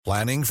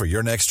Planning for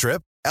your next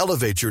trip?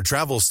 Elevate your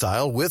travel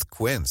style with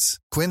Quince.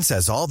 Quince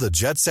has all the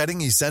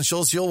jet-setting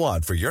essentials you'll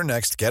want for your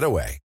next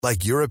getaway,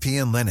 like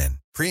European linen,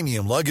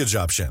 premium luggage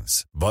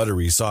options,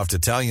 buttery soft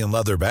Italian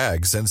leather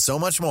bags, and so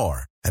much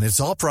more. And it's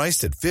all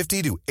priced at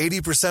 50 to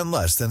 80%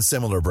 less than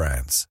similar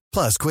brands.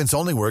 Plus, Quince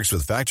only works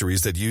with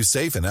factories that use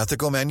safe and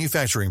ethical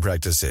manufacturing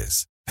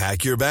practices.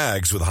 Pack your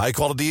bags with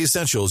high-quality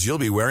essentials you'll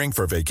be wearing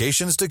for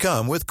vacations to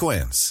come with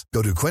Quince.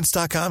 Go to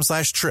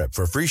quince.com/trip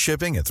for free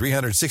shipping and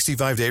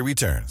 365-day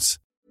returns.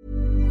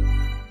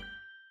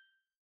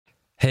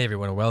 Hey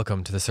everyone, and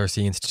welcome to the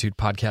CiRCE Institute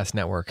Podcast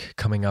Network.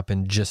 Coming up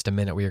in just a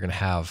minute, we are going to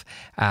have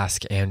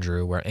Ask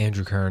Andrew, where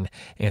Andrew Kern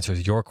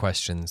answers your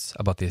questions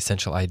about the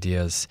essential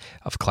ideas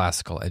of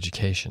classical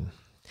education.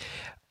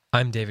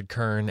 I'm David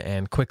Kern,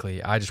 and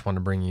quickly, I just want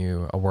to bring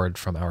you a word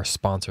from our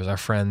sponsors, our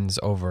friends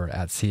over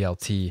at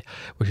CLT,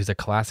 which is a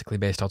classically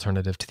based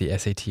alternative to the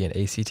SAT and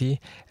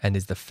ACT, and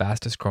is the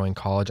fastest growing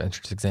college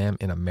entrance exam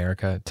in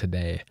America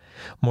today.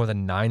 More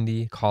than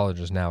 90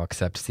 colleges now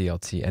accept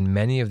CLT, and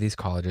many of these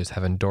colleges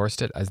have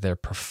endorsed it as their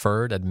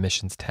preferred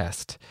admissions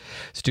test.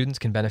 Students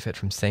can benefit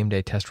from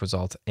same-day test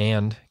results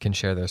and can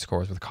share their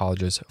scores with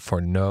colleges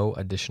for no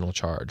additional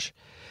charge.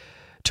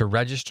 To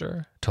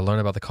register, to learn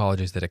about the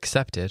colleges that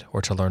accept it,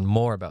 or to learn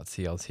more about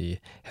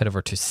CLT, head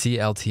over to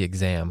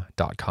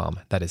cltexam.com.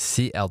 That is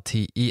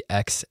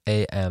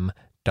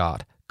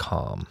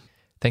cltexam.com.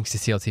 Thanks to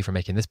CLT for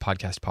making this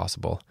podcast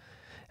possible.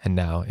 And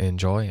now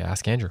enjoy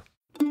Ask Andrew.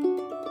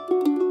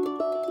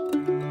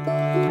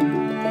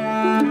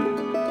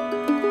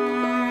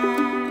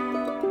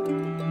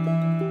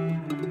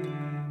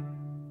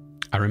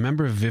 I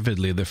remember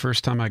vividly the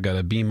first time I got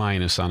a B-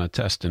 on a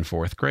test in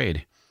 4th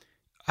grade.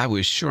 I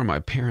was sure my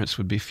parents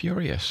would be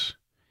furious.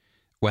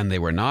 When they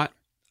were not,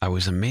 I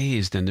was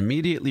amazed and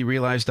immediately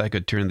realized I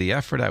could turn the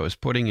effort I was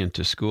putting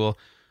into school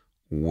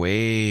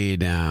way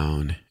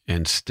down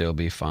and still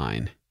be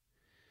fine.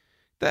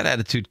 That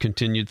attitude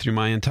continued through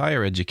my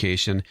entire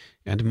education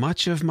and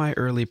much of my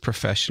early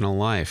professional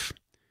life.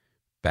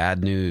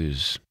 Bad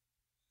news.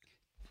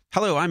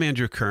 Hello, I'm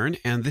Andrew Kern,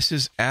 and this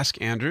is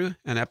Ask Andrew,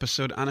 an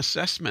episode on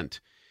assessment.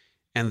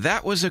 And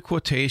that was a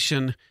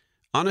quotation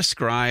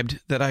unscribed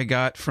that I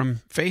got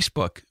from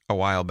Facebook a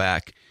while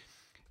back.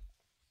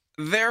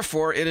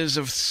 Therefore, it is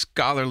of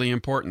scholarly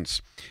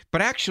importance.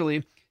 But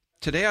actually,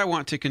 today I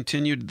want to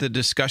continue the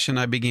discussion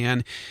I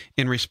began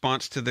in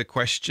response to the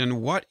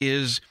question, what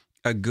is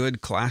a good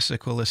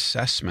classical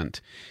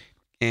assessment?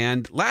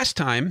 And last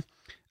time,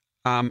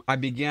 I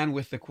began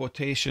with the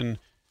quotation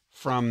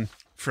from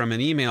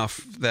an email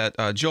that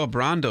Joel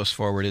Brandos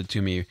forwarded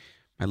to me,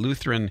 my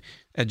Lutheran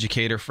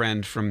educator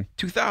friend from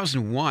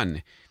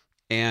 2001.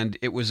 And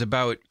it was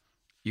about,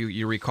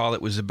 you recall,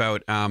 it was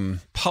about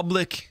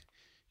public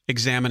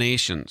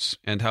examinations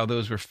and how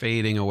those were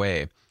fading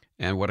away,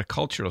 and what a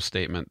cultural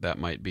statement that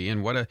might be,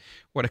 and what a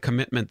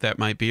commitment that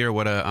might be, or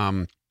what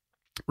a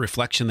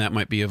reflection that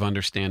might be of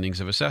understandings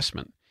of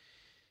assessment.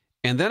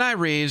 And then I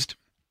raised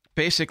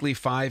basically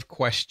 5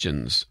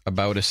 questions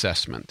about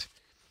assessment.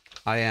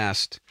 I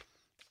asked,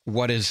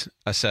 what is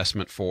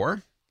assessment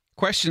for?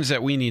 Questions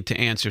that we need to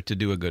answer to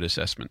do a good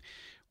assessment.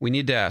 We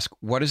need to ask,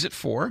 what is it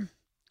for?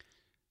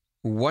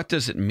 What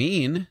does it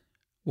mean?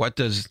 What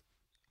does,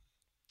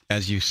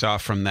 as you saw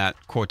from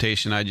that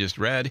quotation I just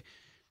read,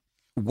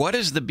 what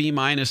does the B-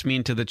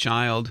 mean to the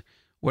child?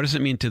 What does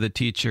it mean to the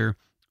teacher?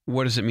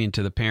 What does it mean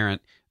to the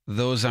parent?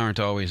 Those aren't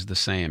always the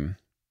same.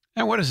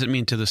 And what does it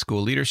mean to the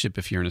school leadership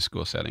if you're in a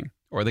school setting,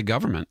 or the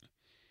government?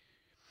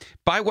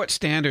 By what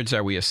standards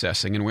are we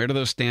assessing, and where do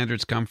those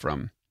standards come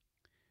from?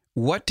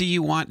 What do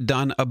you want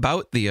done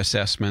about the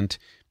assessment,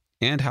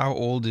 and how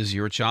old is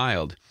your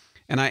child?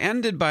 And I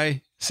ended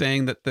by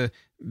saying that the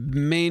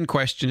main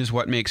question is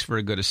what makes for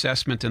a good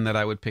assessment, and that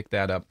I would pick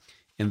that up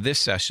in this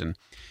session.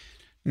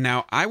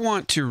 Now, I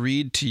want to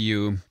read to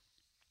you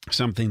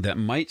something that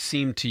might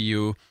seem to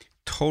you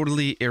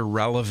totally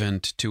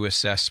irrelevant to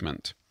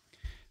assessment,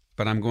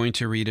 but I'm going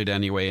to read it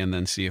anyway and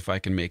then see if I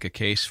can make a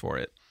case for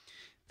it.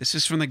 This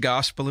is from the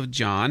Gospel of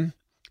John,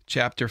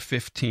 chapter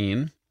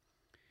 15,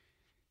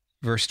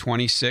 verse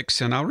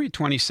 26, and I'll read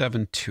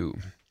 27 too.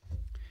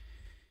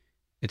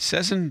 It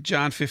says in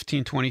John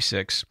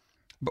 15:26,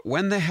 but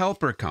when the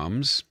Helper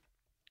comes,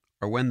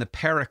 or when the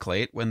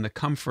Paraclete, when the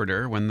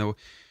Comforter,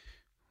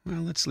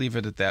 let's leave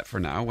it at that for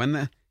now. When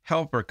the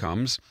Helper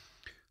comes,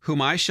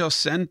 whom I shall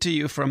send to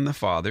you from the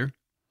Father,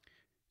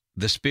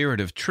 the Spirit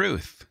of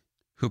truth,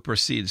 who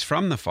proceeds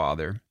from the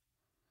Father,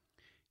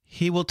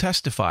 he will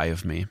testify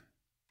of me.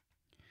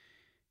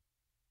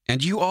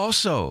 And you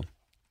also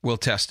will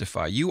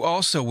testify. You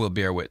also will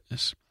bear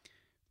witness,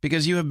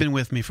 because you have been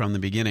with me from the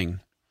beginning.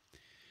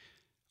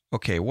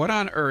 Okay, what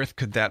on earth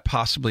could that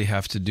possibly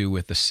have to do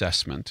with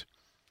assessment?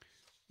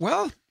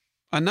 Well,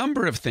 a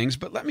number of things,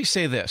 but let me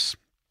say this.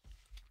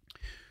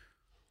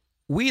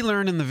 We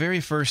learn in the very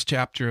first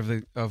chapter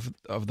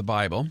of the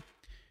Bible,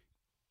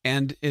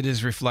 and it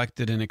is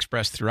reflected and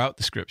expressed throughout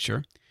the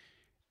Scripture,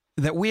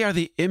 that we are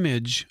the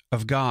image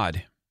of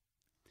God.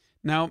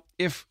 Now,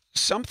 if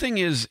something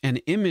is an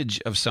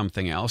image of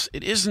something else,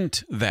 it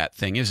isn't that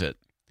thing, is it?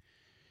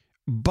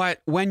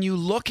 But when you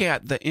look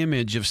at the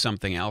image of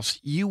something else,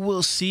 you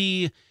will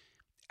see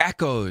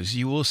echoes,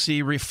 you will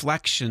see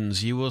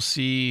reflections, you will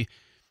see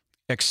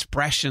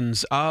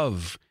expressions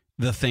of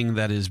the thing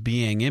that is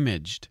being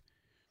imaged.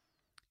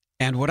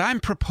 And what I'm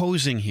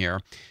proposing here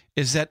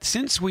is that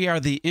since we are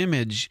the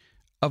image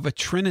of a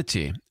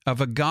Trinity, of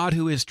a God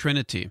who is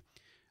Trinity,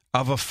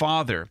 of a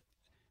Father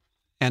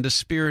and a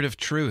Spirit of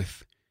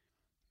truth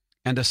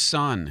and a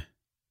Son,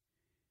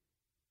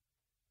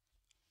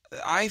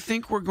 I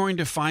think we're going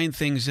to find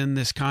things in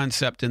this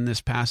concept, in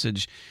this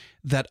passage,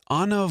 that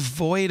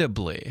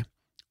unavoidably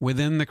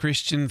within the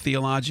Christian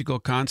theological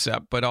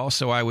concept, but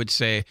also I would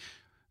say,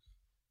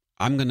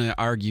 I'm going to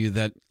argue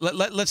that,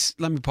 let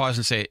me pause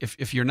and say,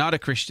 if you're not a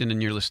Christian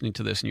and you're listening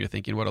to this and you're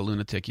thinking, what a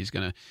lunatic, he's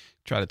going to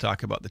try to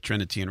talk about the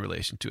Trinity in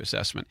relation to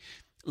assessment.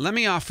 Let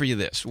me offer you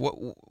this.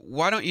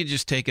 Why don't you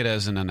just take it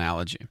as an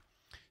analogy?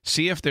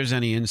 See if there's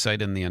any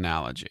insight in the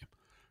analogy.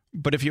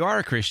 But if you are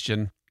a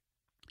Christian,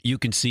 you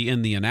can see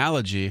in the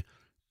analogy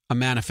a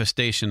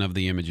manifestation of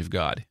the image of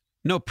God.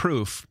 No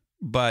proof,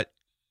 but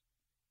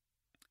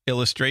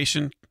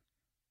illustration,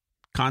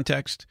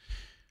 context.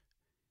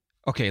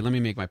 Okay, let me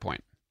make my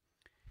point.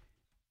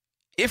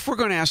 If we're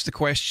going to ask the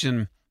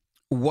question,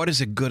 what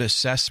is a good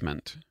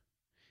assessment?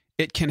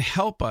 It can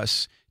help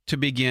us to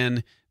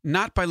begin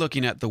not by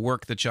looking at the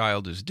work the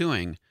child is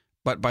doing,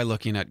 but by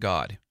looking at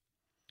God,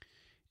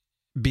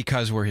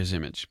 because we're his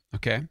image,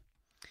 okay?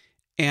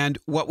 And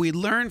what we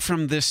learn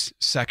from this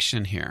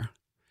section here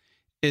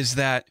is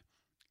that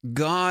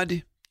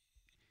God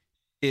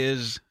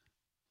is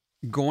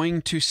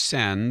going to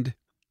send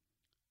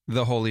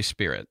the Holy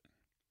Spirit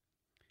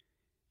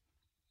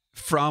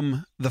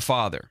from the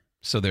Father.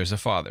 So there's a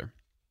Father.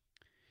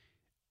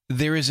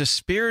 There is a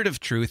Spirit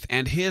of truth,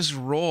 and his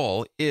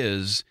role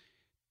is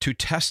to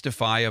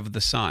testify of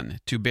the Son,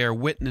 to bear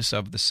witness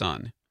of the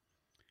Son.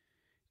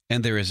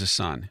 And there is a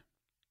Son.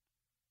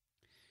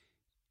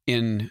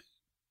 In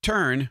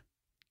turn,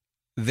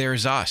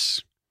 there's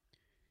us.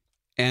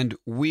 And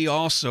we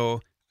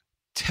also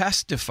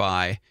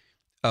testify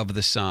of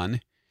the Son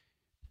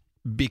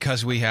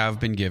because we have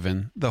been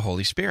given the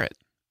Holy Spirit.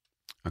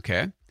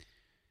 Okay?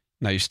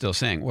 Now you're still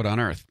saying, what on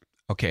earth?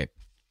 Okay.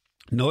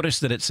 Notice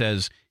that it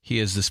says he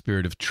is the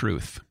Spirit of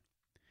truth.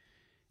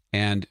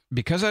 And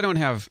because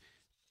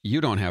you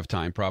don't have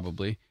time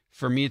probably,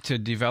 for me to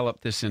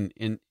develop this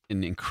in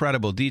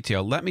incredible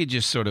detail, let me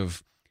just sort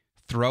of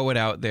throw it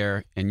out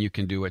there and you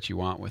can do what you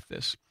want with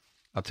this.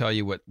 I'll tell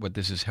you what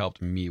this has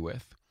helped me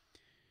with.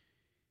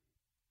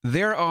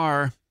 There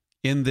are,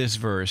 in this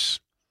verse,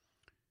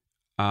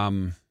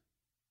 3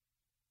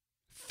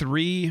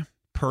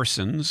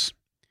 persons,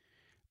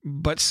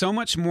 but so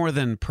much more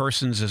than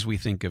persons as we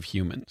think of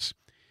humans.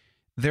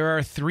 There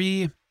are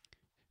 3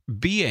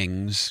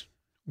 beings,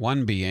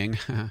 one being,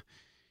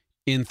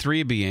 in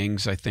 3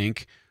 beings, I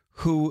think,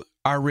 who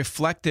are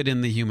reflected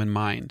in the human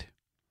mind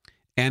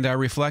and are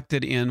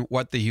reflected in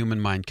what the human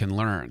mind can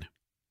learn.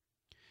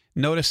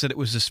 Notice that it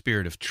was the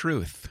Spirit of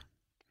truth,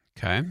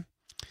 okay?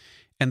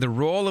 And the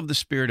role of the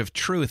Spirit of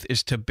truth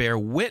is to bear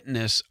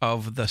witness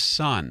of the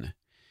Son.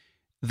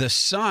 The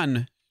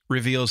Son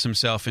reveals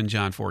himself in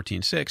John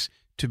 14:6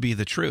 to be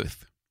the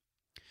truth.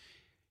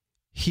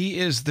 He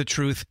is the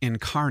truth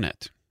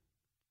incarnate.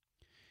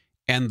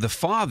 And the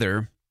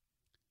Father,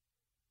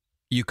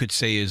 you could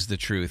say, is the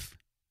truth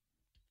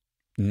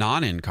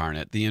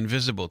non-incarnate, the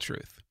invisible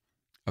truth.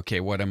 Okay,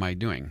 what am I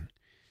doing?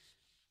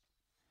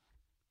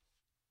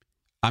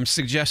 I'm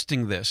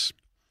suggesting this,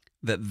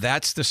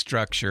 that's the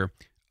structure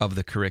of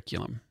the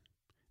curriculum.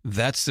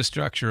 That's the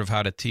structure of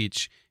how to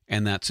teach,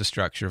 and that's the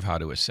structure of how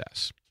to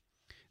assess.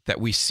 That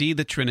we see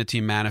the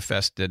Trinity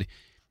manifested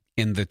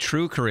in the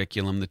true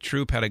curriculum, the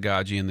true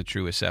pedagogy, and the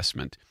true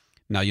assessment.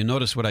 Now, you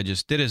notice what I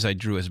just did is I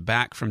drew us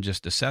back from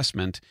just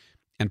assessment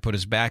and put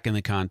us back in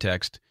the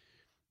context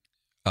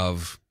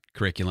of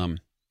curriculum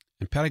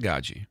and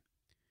pedagogy.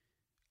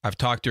 I've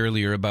talked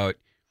earlier about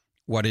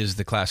what is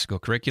the classical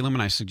curriculum,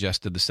 and I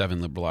suggested the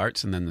 7 liberal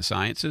arts and then the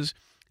sciences.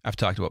 I've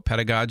talked about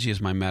pedagogy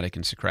as mimetic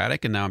and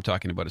Socratic, and now I'm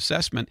talking about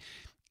assessment.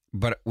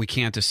 But we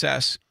can't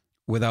assess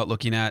without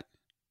looking at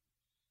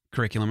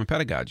curriculum and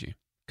pedagogy,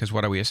 because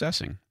what are we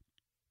assessing?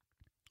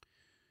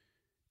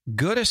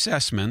 Good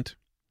assessment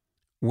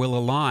will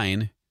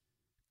align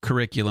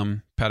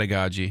curriculum,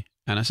 pedagogy,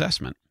 and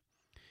assessment.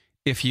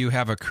 If you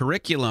have a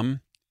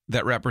curriculum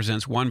that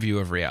represents one view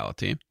of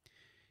reality,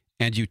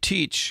 and you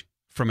teach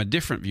from a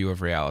different view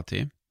of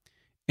reality,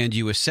 and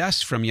you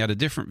assess from yet a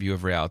different view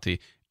of reality,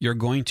 you're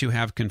going to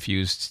have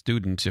confused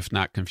students, if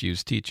not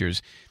confused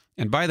teachers.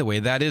 And by the way,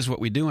 that is what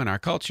we do in our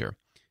culture.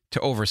 To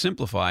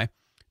oversimplify,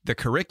 the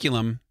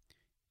curriculum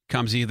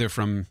comes either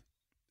from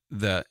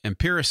the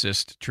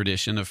empiricist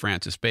tradition of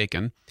Francis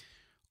Bacon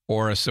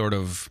or a sort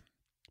of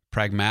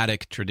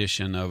pragmatic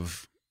tradition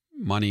of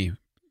money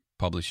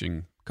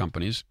publishing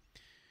companies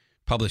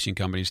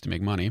to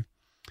make money.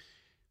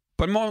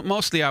 But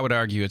mostly I would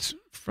argue it's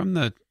from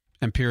the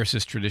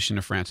empiricist tradition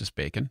of Francis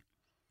Bacon.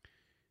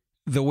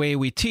 The way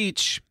we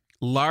teach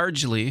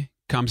largely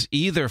comes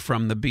either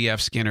from the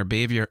B.F. Skinner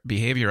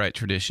behaviorite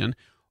tradition,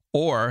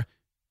 or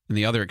in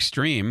the other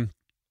extreme,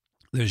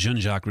 the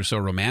Jean-Jacques Rousseau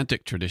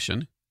romantic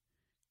tradition.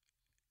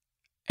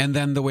 And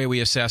then the way we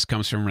assess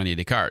comes from René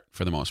Descartes,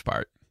 for the most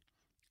part.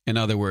 In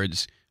other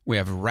words, we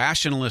have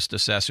rationalist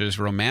assessors,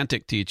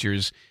 romantic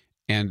teachers,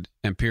 and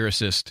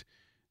empiricist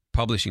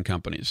publishing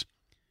companies.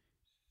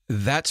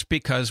 That's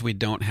because we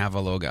don't have a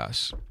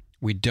logos.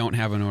 We don't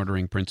have an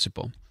ordering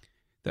principle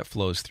that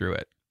flows through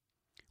it.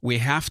 We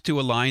have to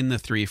align the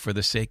three for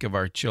the sake of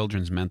our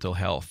children's mental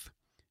health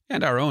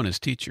and our own as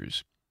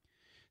teachers.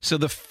 So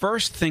the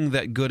first thing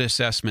that good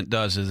assessment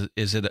does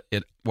is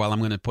well, I'm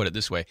going to put it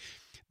this way.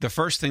 The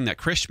first thing that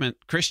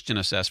Christian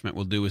assessment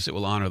will do is it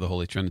will honor the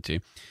Holy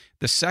Trinity.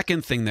 The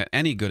second thing that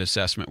any good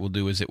assessment will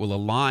do is it will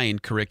align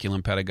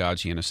curriculum,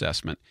 pedagogy, and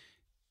assessment.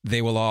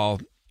 They will all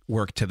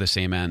work to the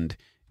same end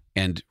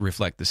and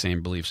reflect the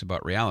same beliefs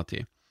about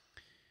reality.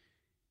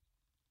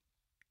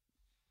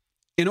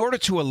 In order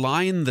to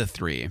align the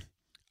three,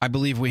 I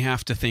believe we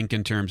have to think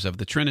in terms of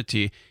the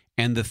Trinity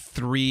and the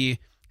three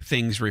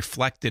things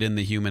reflected in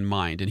the human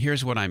mind. And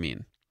here's what I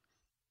mean.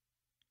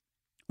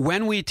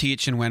 When we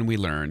teach and when we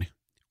learn,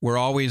 we're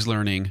always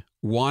learning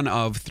one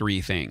of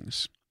three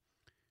things.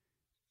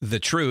 The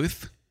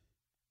truth,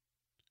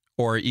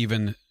 or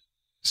even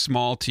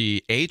small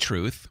t, a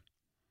truth.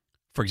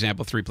 For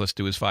example, 3 +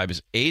 2 is 5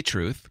 is a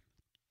truth.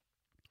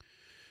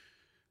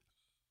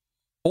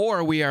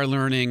 Or we are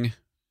learning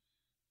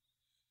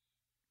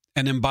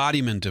an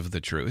embodiment of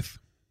the truth.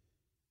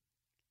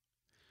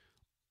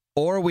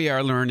 Or we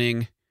are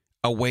learning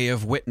a way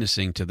of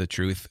witnessing to the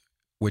truth,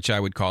 which I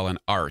would call an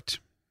art.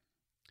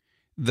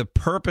 The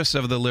purpose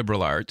of the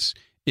liberal arts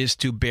is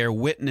to bear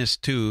witness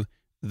to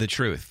the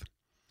truth.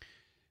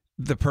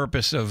 The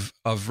purpose of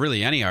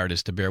really any art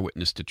is to bear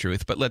witness to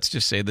truth, but let's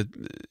just say that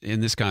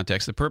in this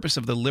context, the purpose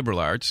of the liberal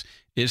arts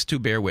is to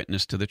bear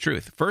witness to the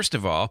truth. First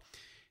of all,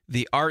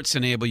 the arts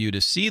enable you to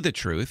see the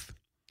truth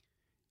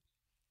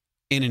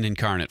in an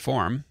incarnate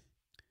form.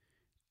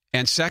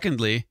 And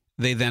secondly,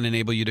 they then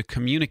enable you to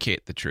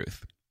communicate the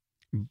truth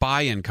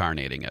by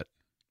incarnating it.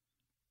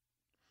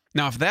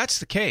 Now, if that's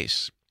the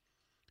case,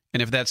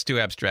 and if that's too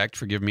abstract,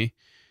 forgive me,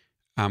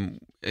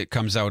 it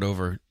comes out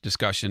over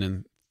discussion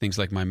and things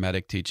like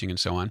mimetic teaching and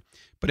so on.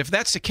 But if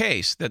that's the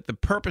case, that the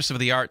purpose of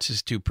the arts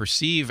is to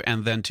perceive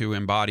and then to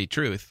embody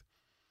truth,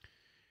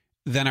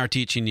 then our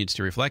teaching needs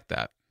to reflect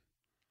that.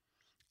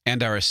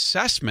 And our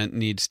assessment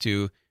needs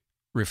to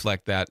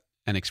reflect that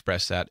and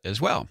express that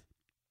as well.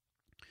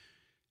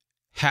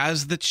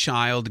 Has the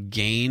child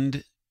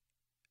gained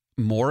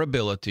more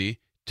ability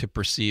to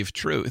perceive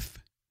truth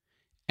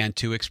and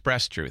to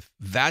express truth?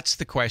 That's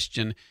the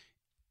question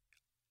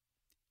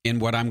in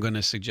what I'm going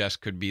to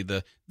suggest could be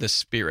the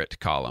Spirit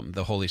column,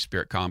 the Holy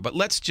Spirit column. But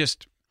let's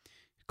just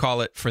call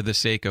it, for the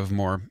sake of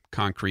more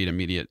concrete,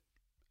 immediate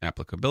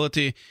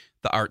applicability,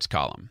 the arts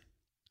column.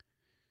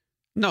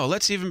 No,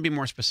 let's even be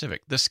more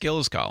specific, the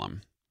skills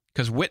column.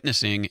 Because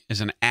witnessing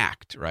is an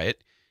act, right?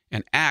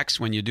 And acts,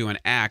 when you do an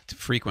act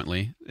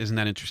frequently, isn't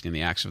that interesting?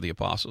 The Acts of the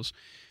Apostles,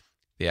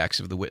 the Acts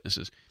of the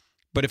Witnesses.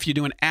 But if you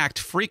do an act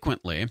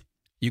frequently,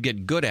 you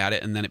get good at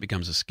it, and then it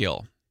becomes a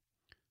skill.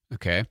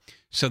 Okay?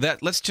 So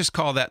that, let's just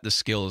call that the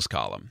skills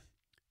column.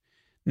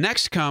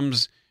 Next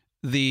comes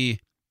the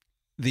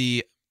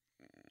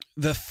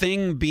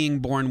thing being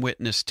borne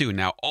witness to.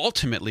 Now,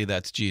 ultimately,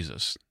 that's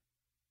Jesus,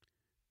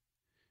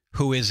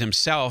 who is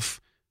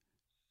himself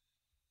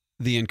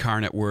the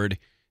incarnate Word,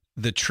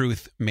 the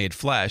truth made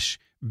flesh,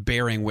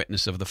 bearing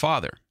witness of the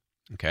Father.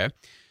 Okay?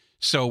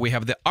 So we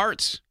have the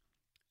arts,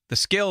 the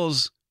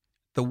skills,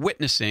 the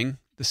witnessing,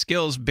 the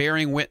skills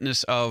bearing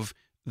witness of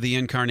the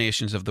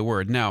incarnations of the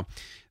Word. Now,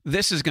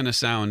 this is going to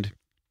sound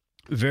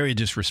very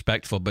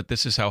disrespectful, but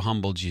this is how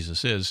humble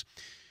Jesus is.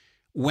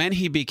 When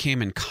he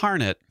became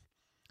incarnate,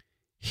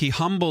 he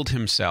humbled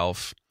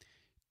himself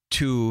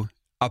to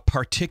a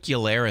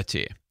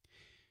particularity,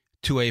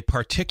 to a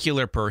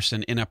particular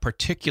person in a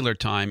particular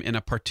time, in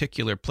a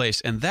particular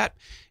place. And that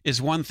is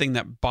one thing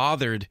that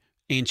bothered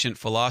ancient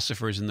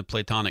philosophers in the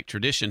Platonic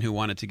tradition who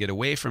wanted to get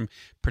away from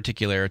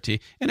particularity.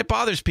 And it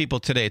bothers people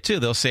today too.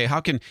 They'll say, how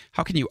can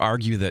you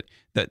argue that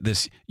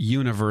this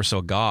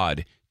universal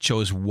God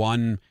chose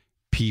one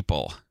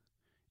people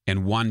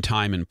and one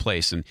time and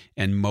place,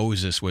 and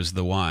Moses was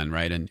the one,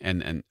 right?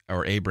 And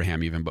or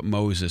Abraham even, but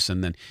Moses,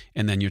 and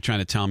then you're trying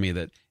to tell me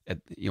that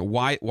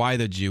why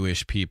the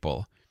Jewish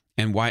people?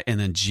 And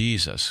then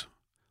Jesus,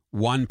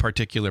 one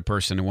particular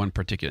person and one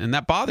particular, and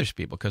that bothers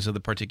people because of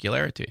the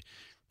particularity.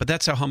 But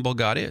that's how humble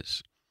God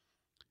is.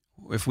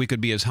 If we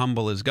could be as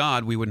humble as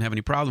God, we wouldn't have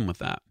any problem with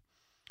that.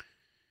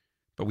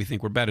 But we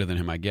think we're better than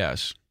him, I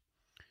guess.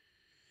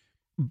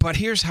 But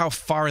here's how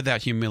far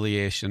that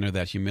humiliation, or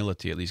that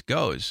humility at least,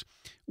 goes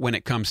when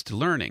it comes to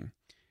learning.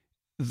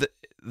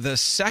 The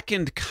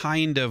second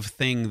kind of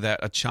thing that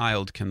a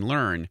child can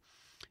learn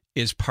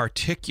is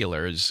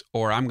particulars,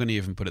 or I'm going to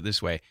even put it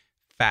this way,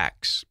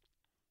 facts.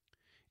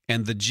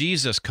 And the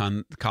Jesus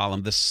column,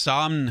 the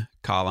Son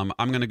column,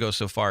 I'm going to go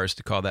so far as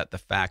to call that the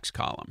facts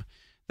column.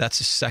 That's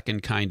the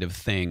second kind of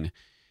thing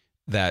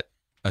that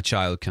a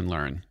child can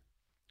learn.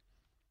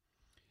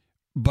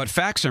 But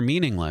facts are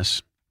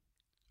meaningless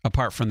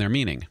apart from their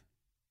meaning.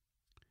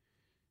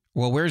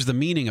 Well, where's the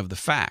meaning of the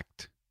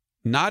fact?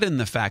 Not in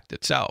the fact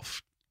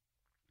itself,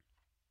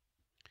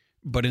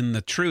 but in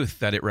the truth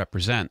that it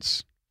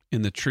represents,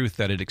 in the truth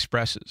that it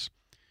expresses.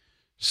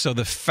 So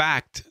the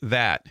fact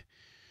that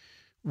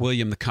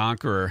William the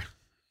Conqueror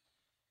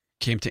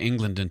came to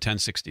England in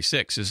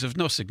 1066 is of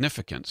no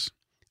significance,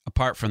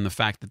 apart from the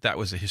fact that that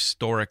was a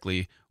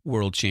historically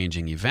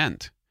world-changing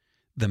event.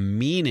 The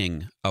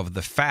meaning of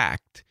the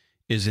fact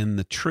is in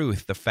the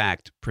truth the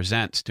fact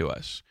presents to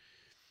us.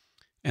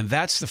 And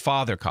that's the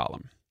father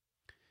column.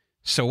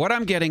 So what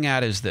I'm getting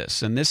at is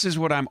this, and this is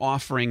what I'm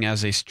offering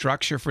as a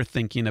structure for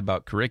thinking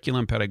about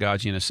curriculum,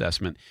 pedagogy, and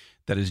assessment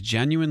that is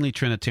genuinely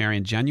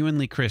Trinitarian,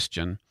 genuinely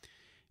Christian,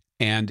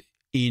 and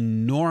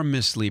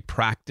enormously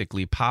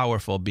practically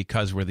powerful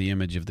because we're the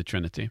image of the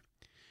Trinity.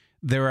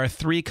 There are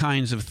three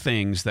kinds of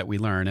things that we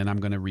learn, and I'm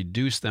going to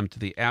reduce them to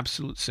the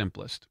absolute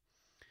simplest.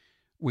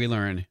 We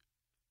learn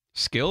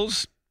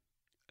skills,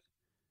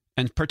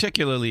 and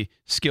particularly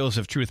skills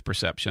of truth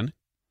perception.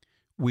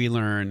 We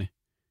learn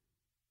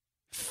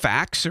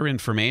facts or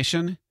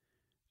information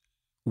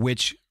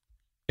which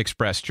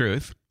express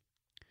truth,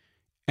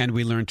 and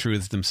we learn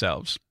truths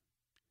themselves.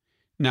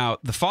 Now,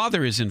 the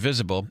Father is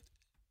invisible,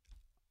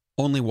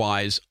 only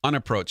wise,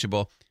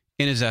 unapproachable,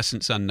 in his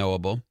essence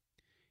unknowable.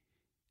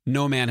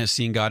 No man has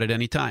seen God at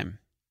any time,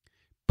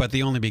 but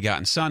the only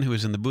begotten Son, who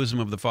is in the bosom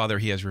of the Father,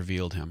 he has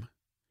revealed him.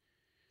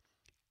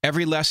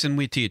 Every lesson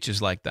we teach is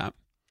like that.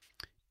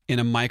 In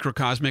a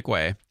microcosmic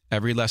way,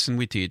 every lesson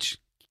we teach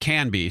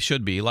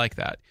should be like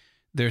that.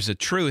 There's a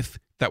truth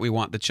that we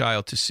want the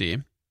child to see,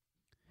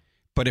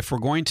 but if we're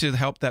going to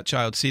help that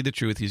child see the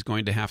truth, he's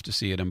going to have to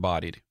see it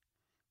embodied,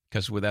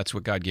 because that's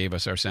what God gave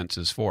us our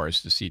senses for,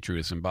 is to see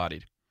truths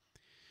embodied.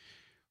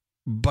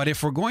 But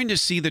if we're going to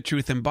see the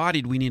truth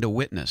embodied, we need a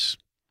witness.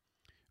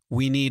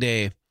 We need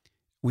the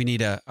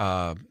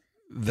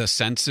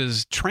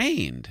senses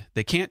trained.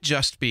 They can't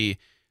just be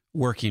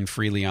working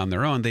freely on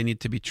their own. They need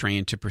to be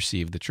trained to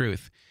perceive the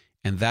truth.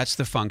 And that's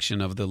the function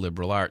of the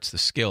liberal arts, the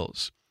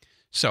skills.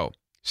 So,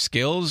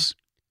 skills,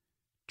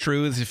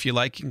 truths, if you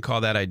like, you can call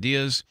that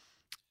ideas,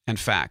 and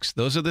facts.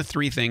 Those are the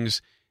three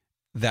things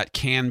that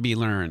can be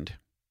learned.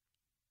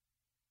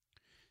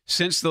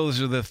 Since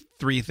those are the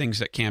three things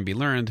that can be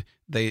learned,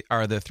 they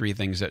are the three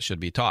things that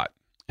should be taught,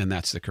 and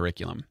that's the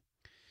curriculum.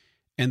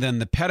 And then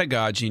the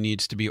pedagogy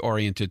needs to be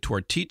oriented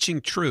toward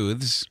teaching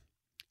truths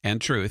and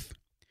truth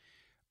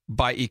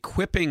by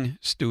equipping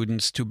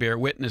students to bear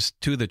witness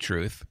to the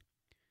truth,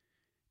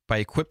 by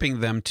equipping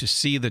them to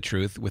see the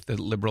truth with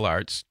the liberal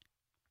arts,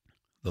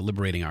 the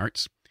liberating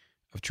arts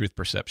of truth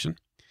perception,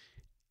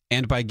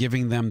 and by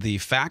giving them the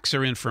facts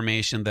or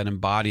information that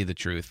embody the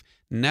truth,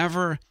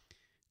 not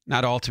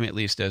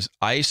ultimately as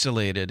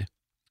isolated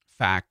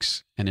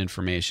facts and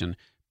information,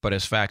 but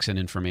as facts and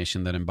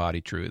information that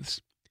embody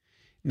truths.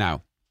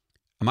 Now,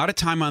 I'm out of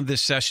time on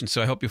this session,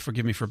 so I hope you'll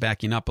forgive me for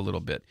backing up a little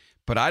bit,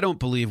 but I don't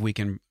believe we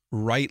can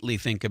rightly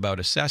think about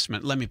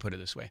assessment. Let me put it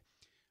this way.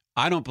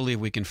 I don't believe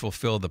we can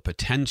fulfill the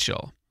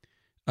potential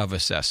of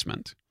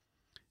assessment,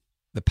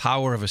 the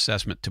power of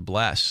assessment to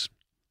bless,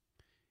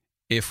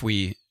 if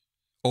we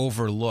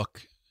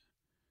overlook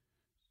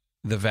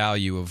the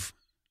value of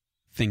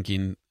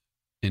thinking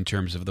in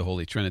terms of the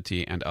Holy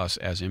Trinity and us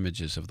as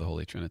images of the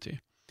Holy Trinity.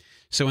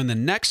 So in the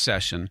next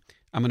session,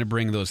 I'm going to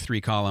bring those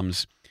three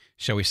columns,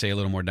 shall we say, a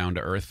little more down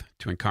to earth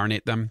to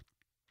incarnate them.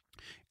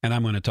 And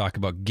I'm going to talk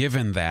about,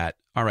 given that,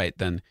 all right,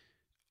 then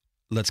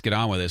let's get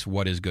on with this.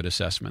 What is good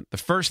assessment? The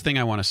first thing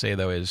I want to say,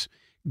 though, is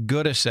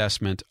good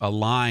assessment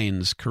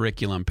aligns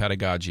curriculum,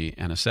 pedagogy,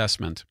 and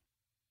assessment,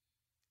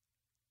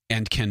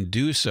 and can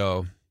do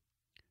so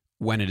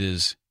when it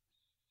is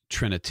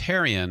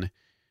Trinitarian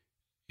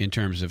in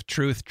terms of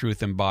truth,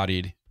 truth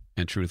embodied,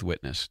 and truth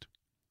witnessed,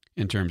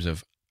 in terms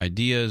of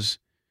ideas,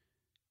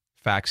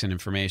 facts and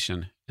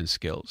information, and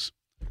skills.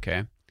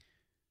 Okay?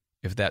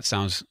 If that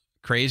sounds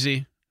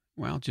crazy,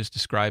 well, just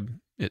describe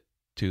it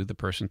to the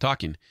person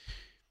talking.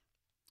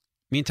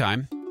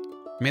 Meantime,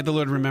 may the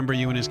Lord remember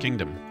you in his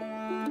kingdom.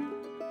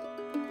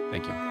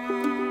 Thank you.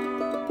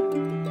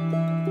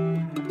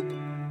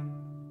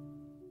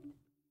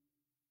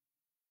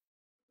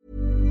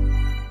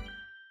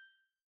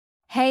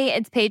 Hey,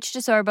 it's Paige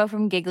DeSorbo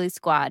from Giggly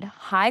Squad.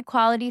 High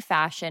quality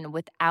fashion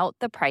without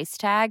the price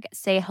tag.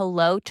 Say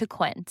hello to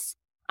Quince.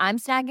 I'm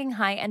snagging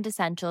high-end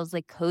essentials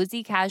like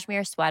cozy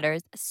cashmere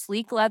sweaters,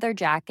 sleek leather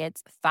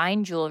jackets,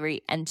 fine jewelry,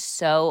 and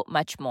so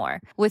much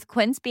more. With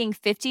Quince being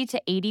 50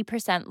 to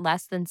 80%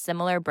 less than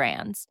similar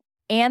brands.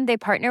 And they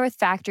partner with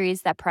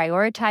factories that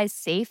prioritize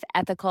safe,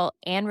 ethical,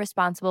 and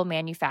responsible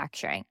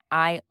manufacturing.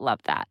 I love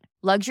that.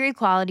 Luxury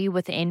quality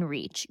within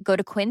reach. Go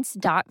to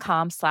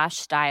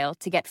quince.com/style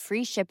to get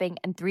free shipping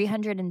and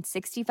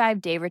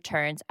 365-day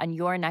returns on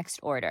your next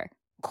order.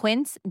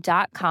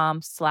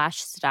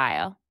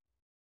 Quince.com/style.